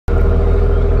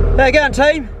How you going,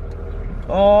 team?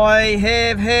 I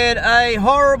have had a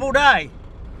horrible day,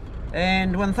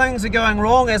 and when things are going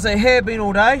wrong, as they have been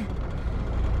all day,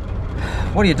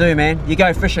 what do, man? You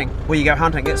go fishing or you go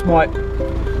hunting. It's my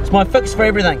fix for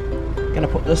everything. Gonna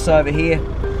put this over here.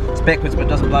 It's backwards, but it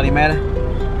doesn't bloody matter.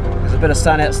 There's a bit of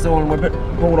sun out still, and we're a bit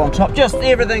broad on top. Just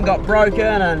everything got broken,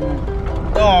 and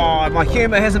oh, my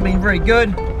humour hasn't been very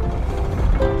good.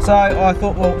 So I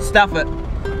thought, well, stuff it.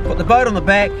 Put the boat on the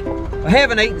back. I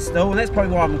haven't eaten still, and that's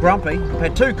probably why I'm grumpy. I've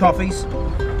had 2 coffees,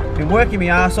 been working my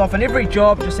ass off, and every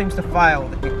job just seems to fail.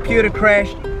 The computer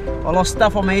crashed, I lost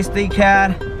stuff on my SD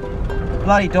card,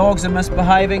 bloody dogs are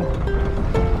misbehaving.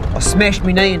 I smashed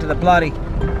my knee into the bloody,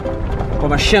 or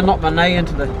my shin, not my knee,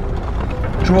 into the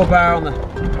drawbar on the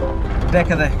back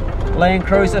of the Land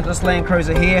Cruiser, this Land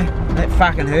Cruiser here. That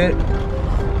fucking hurt.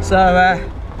 So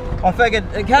I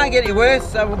figured it can't get any worse,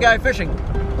 so we'll go fishing.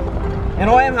 And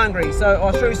I am hungry, so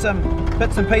I threw some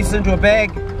bits and pieces into a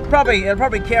bag. It'll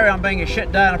probably carry on being a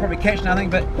shit day, and I'll probably catch nothing,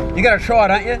 but you gotta try,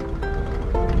 don't you?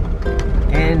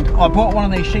 And I bought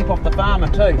one of these sheep off the farmer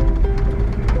too.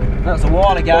 That was a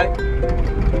while ago.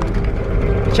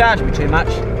 He charged me too much,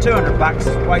 200 bucks,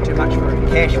 way too much for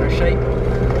cash for a sheep.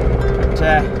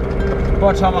 But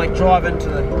by the time I drive into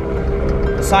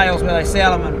the sales where they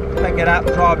sell them and pick it up,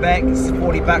 drive back, it's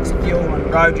 40 bucks of fuel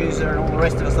and road user and all the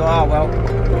rest of it. So, oh well.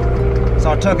 So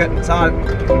I took it. So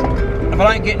if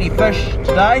I don't get any fish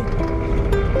today,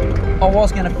 I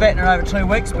was going to fatten it over 2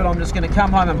 weeks, but I'm just going to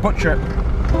come home and butcher it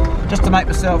just to make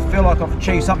myself feel like I've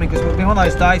achieved something, because it's been one of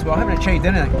those days where I haven't achieved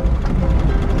anything.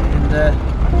 And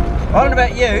I don't know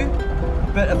about you,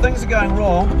 but if things are going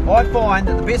wrong, I find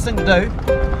that the best thing to do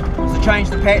is to change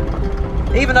the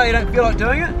pattern. Even though you don't feel like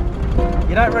doing it,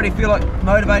 you don't really feel like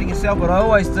motivating yourself, but I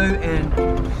always do, and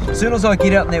as soon as I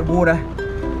get out in that water,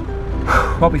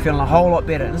 I'll be feeling a whole lot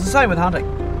better. And it's the same with hunting.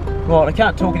 Right, I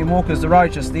can't talk anymore because the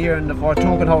road's just there, and if I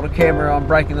talk and hold a camera, I'm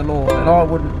breaking the law, and I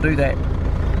wouldn't do that.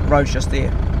 The road's just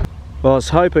there. I was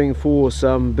hoping for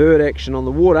some bird action on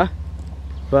the water,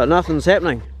 but nothing's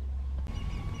happening.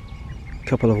 A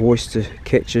couple of oyster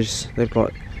catchers. They've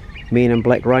got men in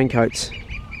black raincoats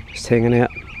just hanging out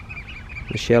in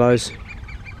the shallows.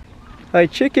 Hey,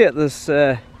 check out this,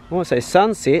 I won't say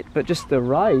sunset, but just the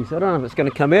rays. I don't know if it's going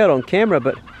to come out on camera,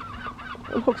 but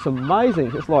it looks amazing.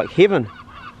 It's like heaven.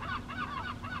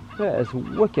 That is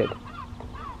wicked.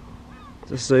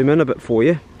 Just zoom in a bit for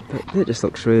you, but that just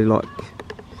looks really like,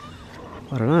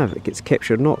 I don't know if it gets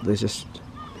captured or not. There's just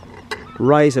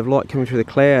rays of light coming through the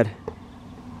cloud.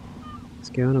 Let's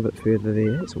go on a bit further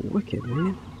there. That's wicked,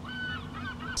 man.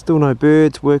 Still no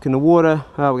birds working the water.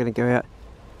 Oh, we're going to go out.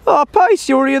 Oh, Pace,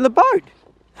 you're already in the boat.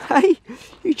 Hey,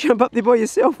 you jump up there by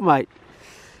yourself, mate.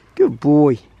 Good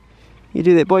boy. You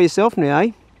do that by yourself now,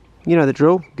 eh? You know the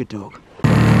drill. Good dog.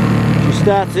 She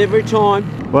starts every time.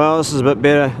 Well, this is a bit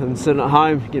better than sitting at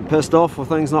home getting pissed off or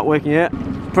things not working out.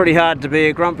 It's pretty hard to be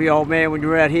a grumpy old man when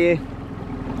you're out here.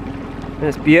 And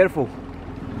it's beautiful.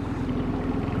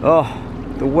 Oh,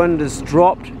 the wind has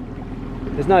dropped.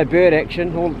 There's no bird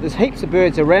action. There's heaps of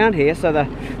birds around here, so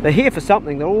they're here for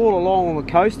something. They're all along on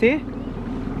the coast here.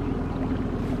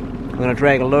 I'm going to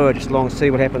drag a lure just along and see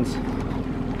what happens.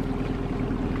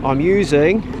 I'm going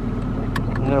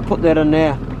to put that in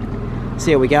now.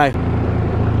 See how we go.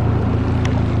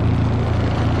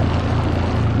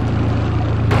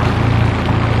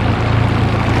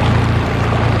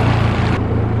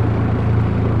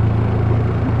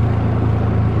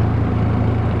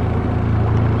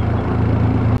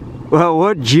 Well,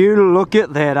 would you look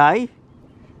at that, eh?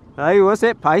 Hey, what's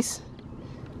that, Pace?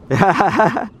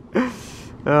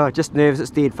 Oh, just nerves,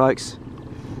 it's dead, folks.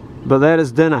 But that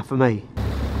is dinner for me.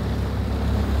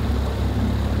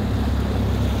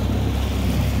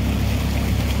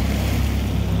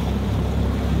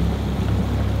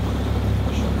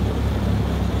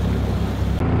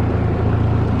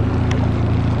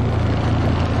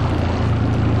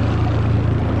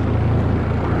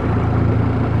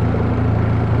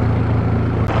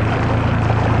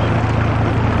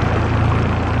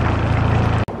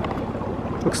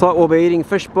 Looks like we'll be eating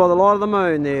fish by the light of the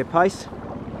moon there, Pace.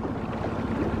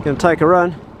 Gonna take a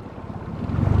run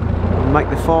and make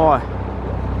the fire.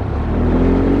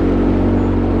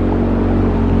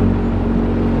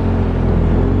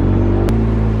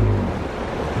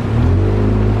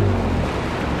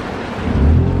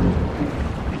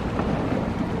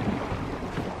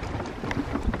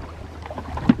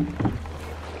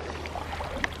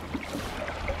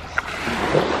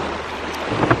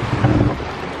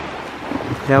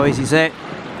 How easy is that?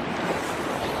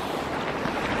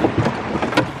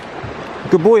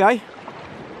 Good boy, eh?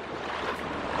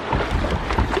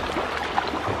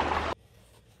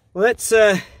 Well, that's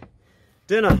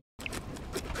dinner.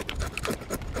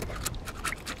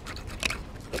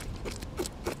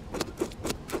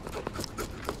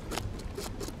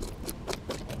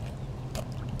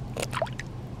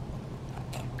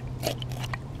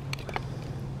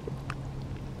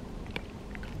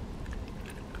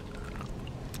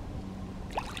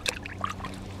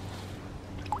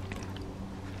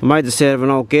 I made this out of an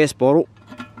old gas bottle.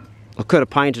 I could have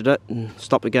painted it and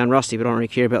stopped it going rusty, but I don't really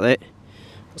care about that.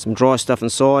 Got some dry stuff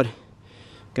inside.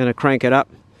 Going to crank it up.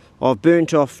 I've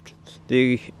burnt off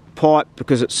the pipe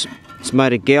because it's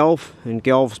made of galv, and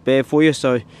galv's bad for you,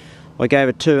 so I gave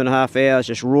it 2.5 hours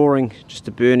just roaring, just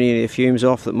to burn any of the fumes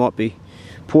off that might be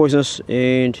poisonous,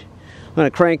 and I'm going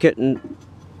to crank it and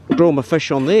draw my fish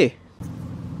on there.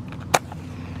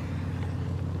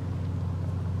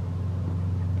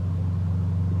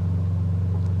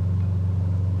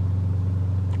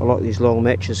 I like these long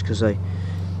matches because they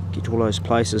get to all those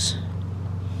places.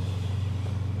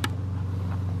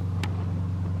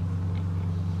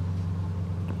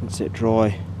 Once that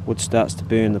dry wood starts to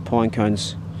burn, the pine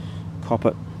cones cop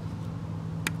it.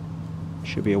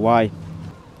 Should be away.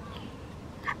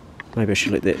 Maybe I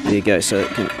should let that there go so it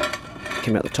can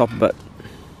come out the top a bit.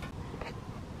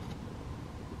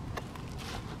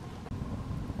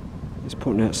 It's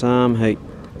putting out some heat.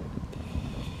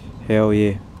 Hell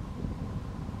yeah.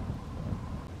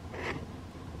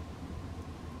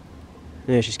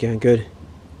 Yeah, she's going good.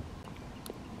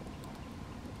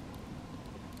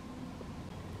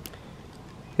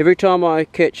 Every time I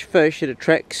catch fish, it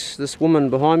attracts this woman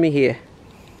behind me here.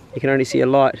 You can only see a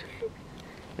light.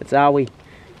 It's Awi.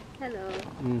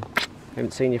 Hello.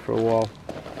 Haven't seen you for a while.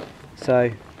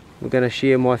 So we're going to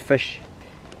share my fish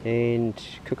and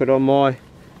cook it on my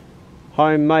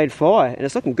homemade fire. And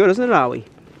it's looking good, isn't it, Awi?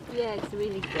 Yeah, it's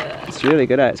really good. It's really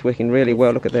good, It's working really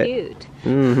well. Look at that.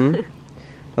 Cute.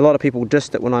 A lot of people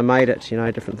dissed it when I made it, you know,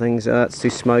 different things, it's too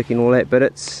smoky and all that, but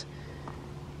it's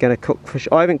going to cook fish.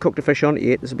 I haven't cooked a fish on it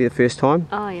yet, this will be the first time.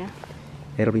 Oh yeah.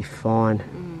 It'll be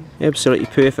fine. Absolutely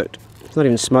perfect. It's not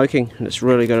even smoking, and it's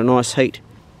really got a nice heat.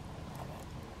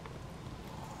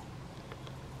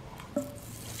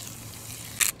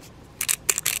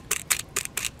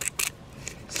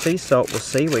 Sea salt with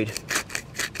seaweed.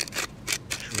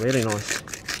 It's really nice.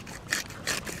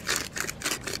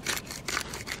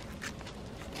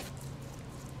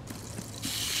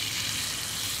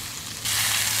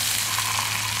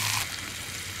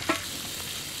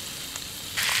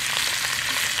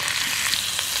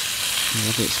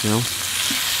 Love that smell.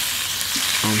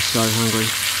 I'm so hungry.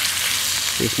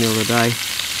 Best meal of the day.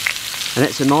 And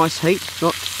that's a nice heat,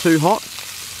 not too hot.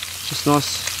 Just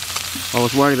nice. I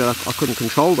was worried about I couldn't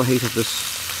control the heat of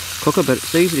this cooker, but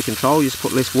it's easy to control, you just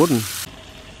put less wood in.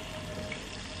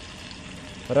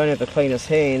 I don't have the cleanest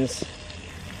hands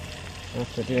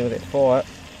after dealing with that fire.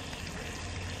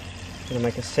 I'm going to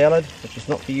make a salad, which is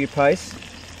not for you, Pace.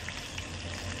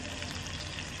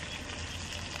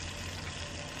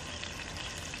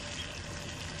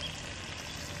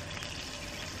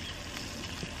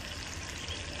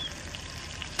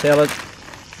 Salad,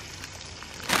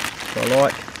 which I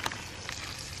like.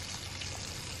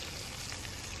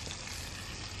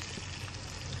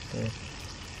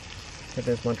 That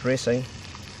is my dressing.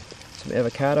 Some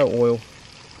avocado oil,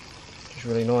 which is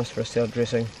really nice for a salad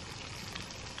dressing.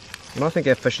 And I think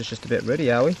our fish is just about ready,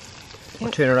 are we? Yep.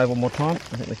 I'll turn it over one more time.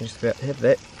 I think we can just about have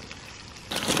that.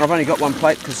 I've only got one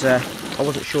plate because I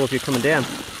wasn't sure if you're coming down.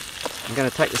 I'm going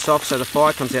to take this off so the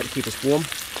fire comes out to keep us warm.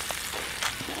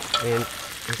 And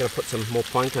I'm going to put some more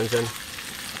pine cones in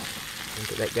and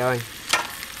get that going.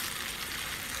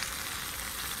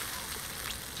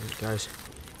 There it goes.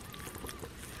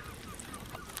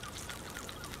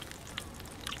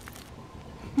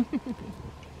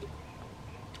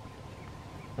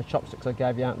 The chopsticks I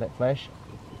gave you aren't that flash.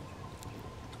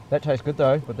 That tastes good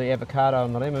though, with the avocado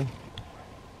and the lemon.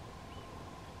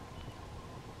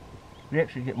 You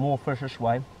actually get more fish this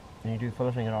way than you do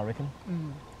filleting it, I reckon.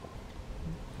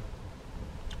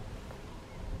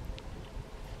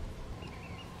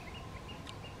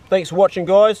 Thanks for watching,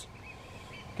 guys.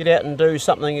 Get out and do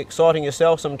something exciting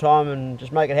yourself sometime and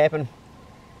just make it happen.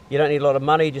 You don't need a lot of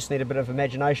money, you just need a bit of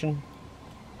imagination.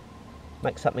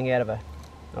 Make something out of an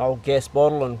old gas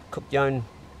bottle and cook your own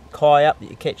kai up that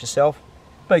you catch yourself.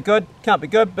 Be good, can't be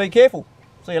good, be careful.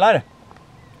 See you later.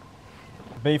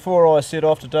 Before I set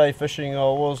off today fishing, I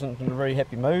wasn't in a very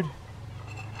happy mood.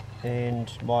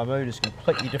 And my mood is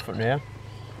completely different now.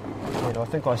 And I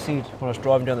think I said when I was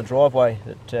driving down the driveway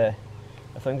that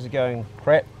if things are going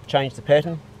crap, change the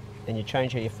pattern and you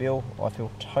change how you feel. I feel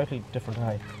totally different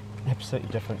today. Absolutely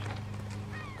different.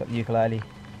 Got the ukulele,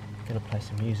 Gonna play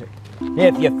some music.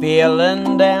 If you're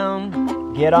feeling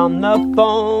down, get on the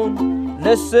phone.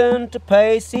 Listen to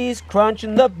Pacey's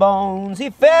crunching the bones. He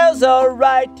feels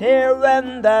alright here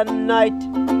in the night.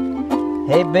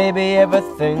 Hey baby,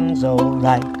 everything's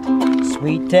alright.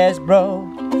 Sweet as bro,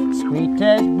 sweet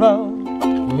as bro.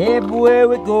 Everywhere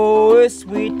we go is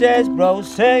sweet as bro.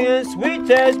 Singing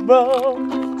sweet as bro,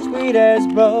 sweet as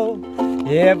bro.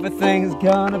 Everything's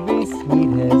gonna be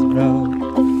sweet as bro.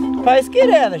 Pace, get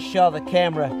out of the shot of the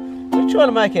camera. We're trying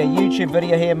to make a YouTube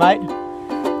video here, mate.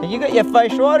 And you got your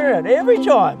face right in it every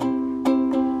time.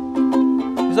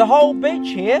 There's a whole beach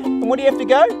here, and where do you have to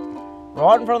go?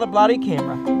 Right in front of the bloody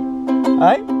camera.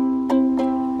 Hey?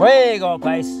 Where you go,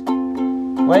 Pace?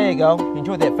 Where you go? He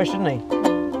enjoyed that fish, didn't he?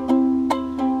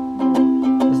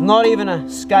 There's not even a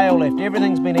scale left.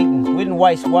 Everything's been eaten. We didn't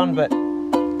waste one bit.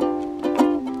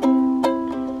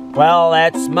 Well,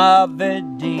 that's my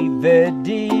video.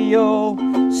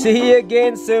 See you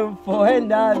again soon for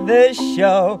another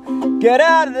show. Get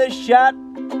out of the shot,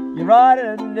 you're right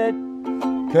in it.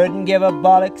 Couldn't give a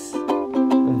bollocks.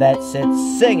 That's it,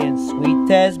 singing sweet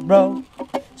as bro,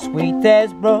 sweet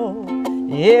as bro.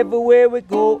 Everywhere we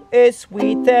go is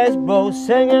sweet as bro.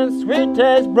 Singing sweet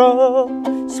as bro,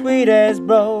 sweet as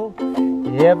bro.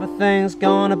 Everything's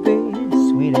gonna be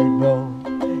sweet as bro.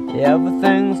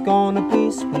 Everything's gonna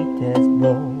be sweet as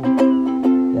bro.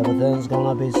 Everything's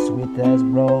gonna be sweet as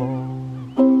bro.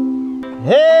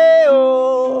 Hey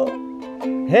oh,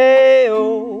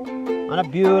 on a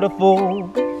beautiful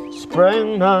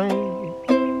spring night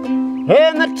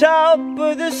in the top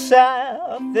of the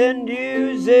South in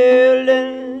New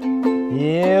Zealand,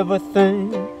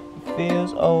 everything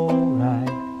feels alright.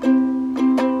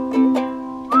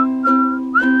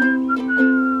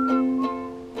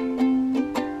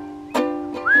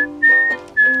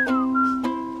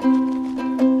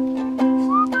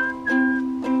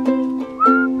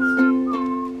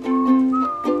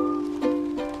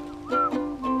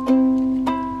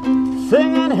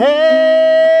 Singing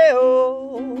hey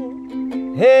oh,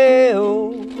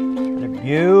 on a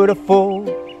beautiful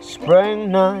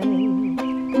spring night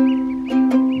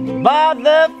by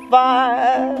the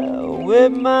fire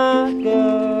with my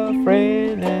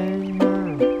girlfriend and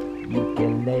my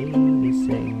ukulele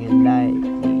singing like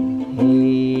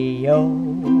hey oh,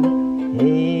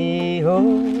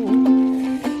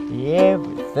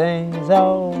 everything's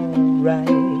alright.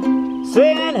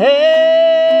 Singing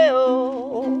hey oh,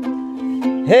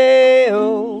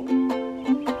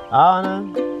 on a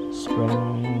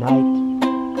spring night.